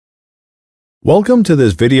Welcome to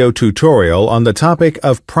this video tutorial on the topic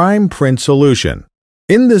of Primeprint Solution.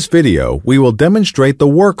 In this video, we will demonstrate the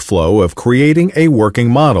workflow of creating a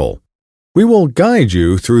working model. We will guide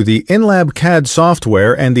you through the inLab CAD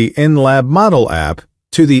software and the inLab Model app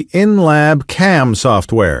to the inLab CAM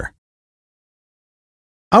software.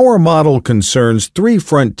 Our model concerns 3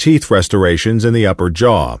 front teeth restorations in the upper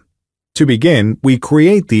jaw. To begin, we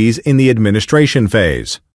create these in the administration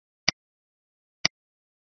phase.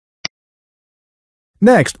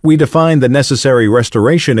 Next, we define the necessary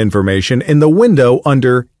restoration information in the window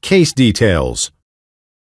under Case Details.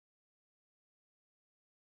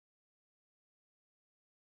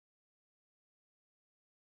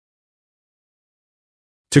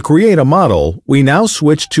 To create a model, we now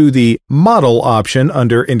switch to the Model option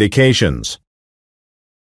under Indications.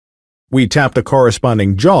 We tap the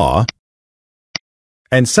corresponding jaw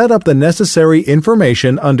and set up the necessary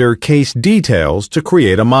information under Case Details to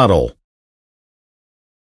create a model.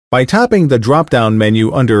 By tapping the drop-down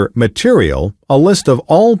menu under Material, a list of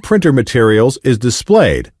all printer materials is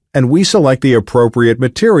displayed, and we select the appropriate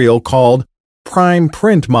material called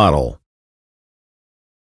Primeprint Model.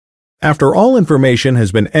 After all information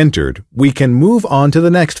has been entered, we can move on to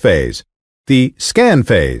the next phase, the Scan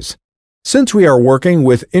phase. Since we are working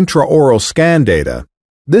with intraoral scan data,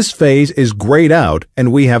 this phase is grayed out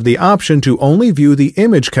and we have the option to only view the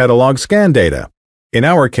image catalog scan data. In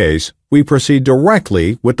our case, we proceed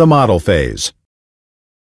directly with the model phase.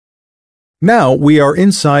 Now we are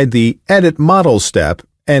inside the Edit Model step,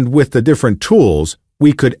 and with the different tools,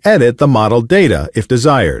 we could edit the model data if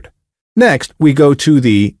desired. Next, we go to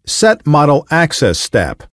the Set Model Axis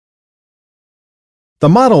step. The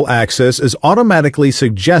model axis is automatically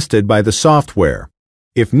suggested by the software.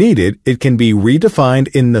 If needed, it can be redefined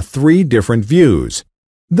in the 3 different views.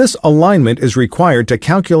 This alignment is required to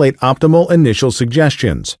calculate optimal initial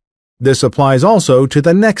suggestions. This applies also to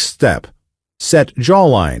the next step, Set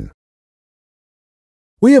Jawline.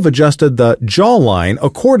 We have adjusted the jawline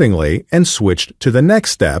accordingly and switched to the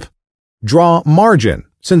next step, Draw Margin,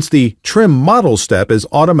 since the Trim Model step is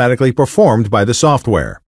automatically performed by the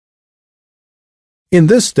software. In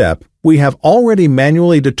this step, we have already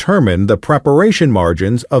manually determined the preparation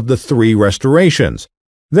margins of the 3 restorations.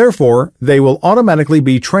 Therefore, they will automatically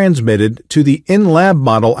be transmitted to the inLab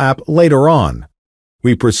Model app later on.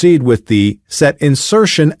 We proceed with the Set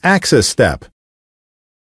Insertion Axis step.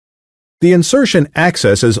 The insertion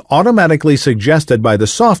axis is automatically suggested by the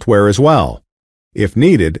software as well. If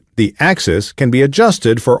needed, the axis can be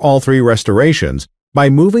adjusted for all 3 restorations by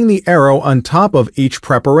moving the arrow on top of each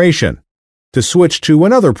preparation. To switch to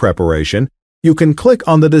another preparation, you can click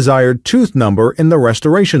on the desired tooth number in the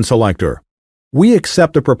restoration selector. We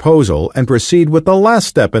accept the proposal and proceed with the last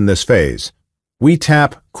step in this phase. We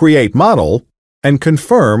tap Create Model and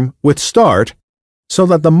confirm with Start so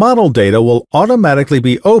that the model data will automatically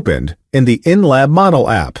be opened in the inLab Model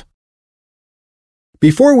app.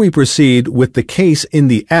 Before we proceed with the case in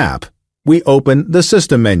the app, we open the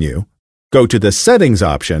System menu, go to the Settings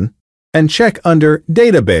option, and check under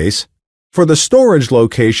Database for the storage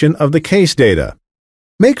location of the case data.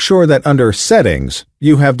 Make sure that under Settings,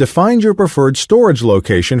 you have defined your preferred storage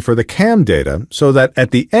location for the CAM data so that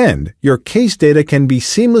at the end, your case data can be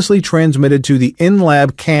seamlessly transmitted to the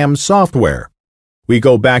inLab CAM software. We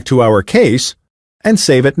go back to our case and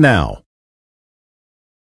save it now.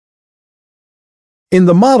 In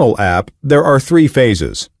the Model app, there are 3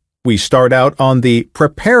 phases. We start out on the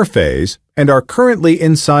Prepare phase and are currently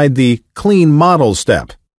inside the Clean Model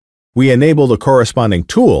step. We enable the corresponding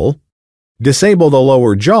tool, disable the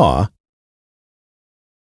lower jaw,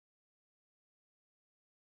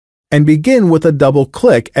 and begin with a double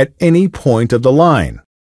click at any point of the line.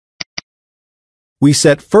 We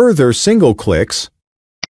set further single clicks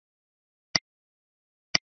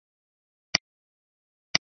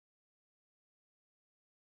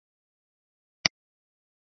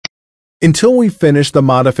until we finish the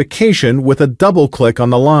modification with a double click on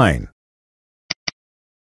the line.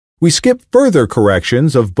 We skip further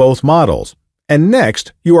corrections of both models, and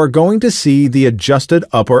next you are going to see the adjusted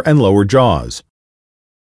upper and lower jaws.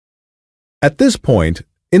 At this point,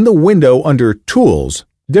 in the window under Tools,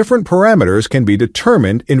 different parameters can be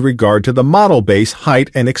determined in regard to the model base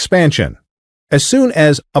height and expansion. As soon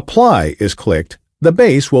as Apply is clicked, the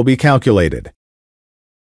base will be calculated.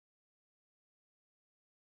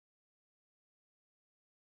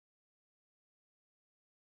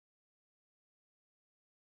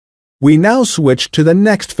 We now switch to the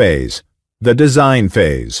next phase, the Design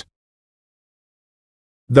phase.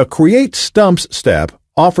 The Create Stumps step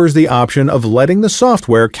offers the option of letting the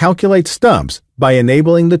software calculate stumps by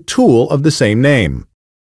enabling the tool of the same name.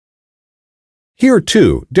 Here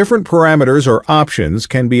too, different parameters or options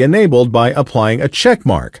can be enabled by applying a check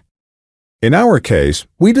mark. In our case,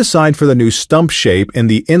 we decide for the new stump shape in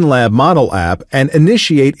the inLab model app and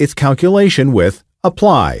initiate its calculation with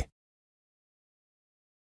Apply.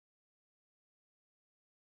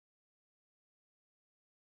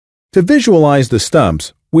 To visualize the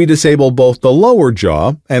stumps, we disable both the lower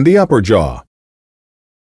jaw and the upper jaw.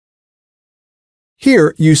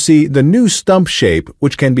 Here you see the new stump shape,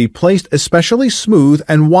 which can be placed especially smooth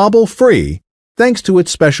and wobble-free thanks to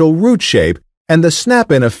its special root shape and the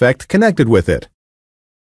snap-in effect connected with it.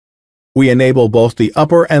 We enable both the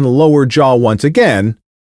upper and lower jaw once again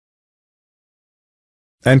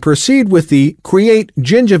and proceed with the Create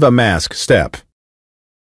Gingiva Mask step.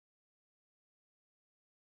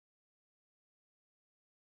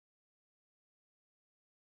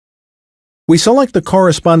 We select the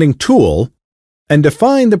corresponding tool and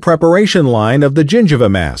define the preparation line of the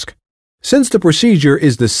gingiva mask. Since the procedure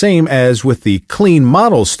is the same as with the Clean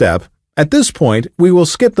Model step, at this point we will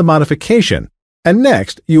skip the modification, and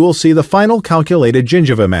next you will see the final calculated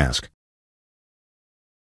gingiva mask.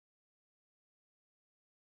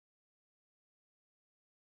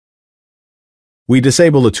 We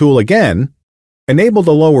disable the tool again, enable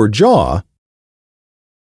the lower jaw,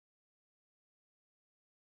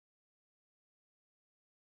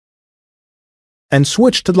 and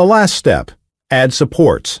switch to the last step, Add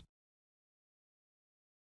Supports.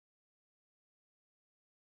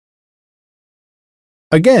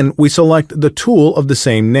 Again, we select the tool of the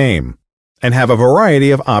same name, and have a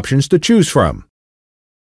variety of options to choose from.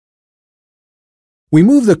 We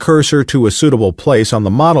move the cursor to a suitable place on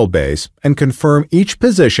the model base and confirm each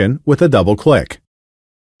position with a double click.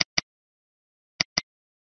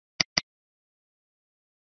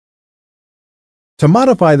 To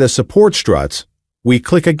modify the support struts, we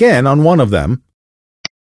click again on one of them,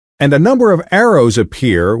 and a number of arrows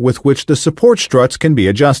appear with which the support struts can be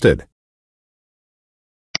adjusted.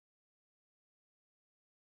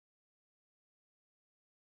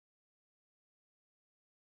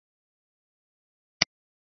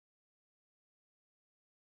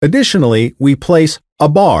 Additionally, we place a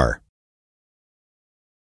bar.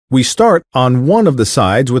 We start on one of the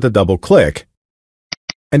sides with a double click,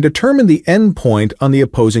 and determine the end point on the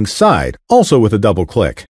opposing side, also with a double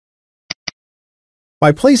click.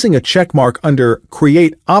 By placing a check mark under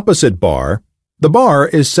Create Opposite Bar, the bar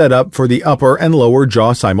is set up for the upper and lower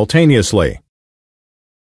jaw simultaneously.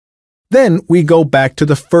 Then we go back to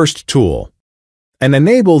the first tool and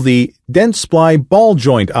enable the Dent-Sply Ball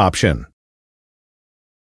Joint option.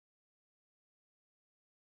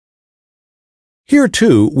 Here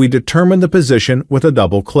too, we determine the position with a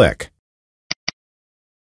double click.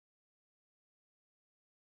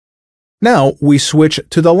 Now we switch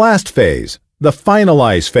to the last phase, the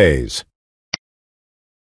Finalize phase.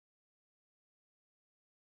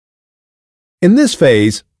 In this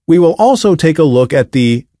phase, we will also take a look at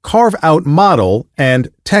the Carve Out Model and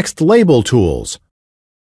Text Label tools.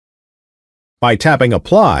 By tapping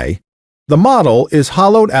Apply, the model is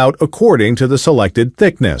hollowed out according to the selected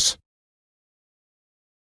thickness.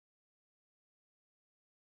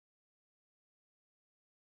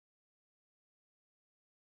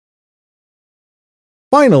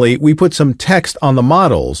 Finally, we put some text on the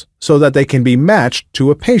models so that they can be matched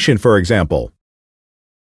to a patient, for example.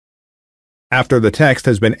 After the text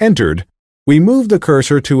has been entered, we move the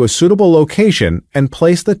cursor to a suitable location and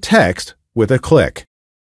place the text with a click.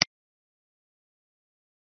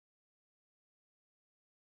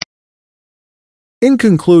 In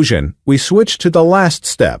conclusion, we switch to the last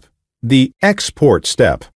step, the Export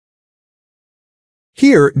step.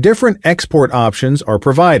 Here, different export options are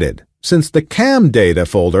provided. Since the CAM data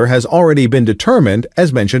folder has already been determined,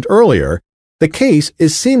 as mentioned earlier, the case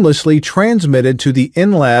is seamlessly transmitted to the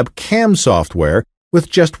inLab CAM software with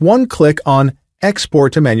just one click on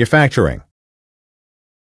Export to Manufacturing.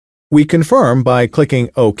 We confirm by clicking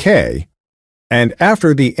OK, and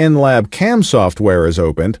after the inLab CAM software is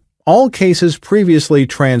opened, all cases previously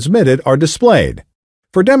transmitted are displayed.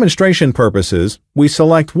 For demonstration purposes, we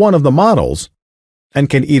select one of the models and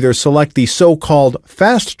can either select the so-called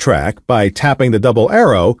fast track by tapping the double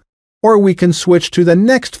arrow, or we can switch to the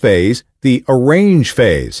next phase, the Arrange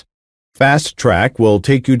phase. Fast track will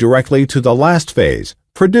take you directly to the last phase,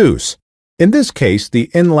 Produce. In this case, the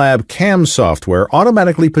inLab CAM software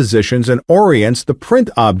automatically positions and orients the print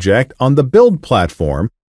object on the build platform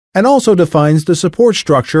and also defines the support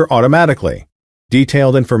structure automatically.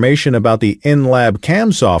 Detailed information about the inLab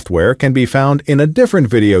CAM software can be found in a different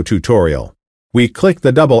video tutorial. We click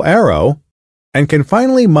the double arrow and can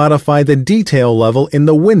finally modify the detail level in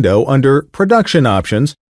the window under Production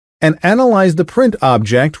Options and analyze the print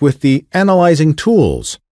object with the Analyzing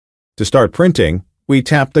tools. To start printing, we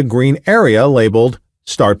tap the green area labeled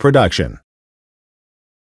Start Production.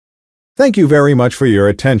 Thank you very much for your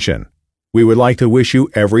attention. We would like to wish you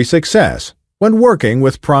every success when working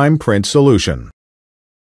with Primeprint Solution.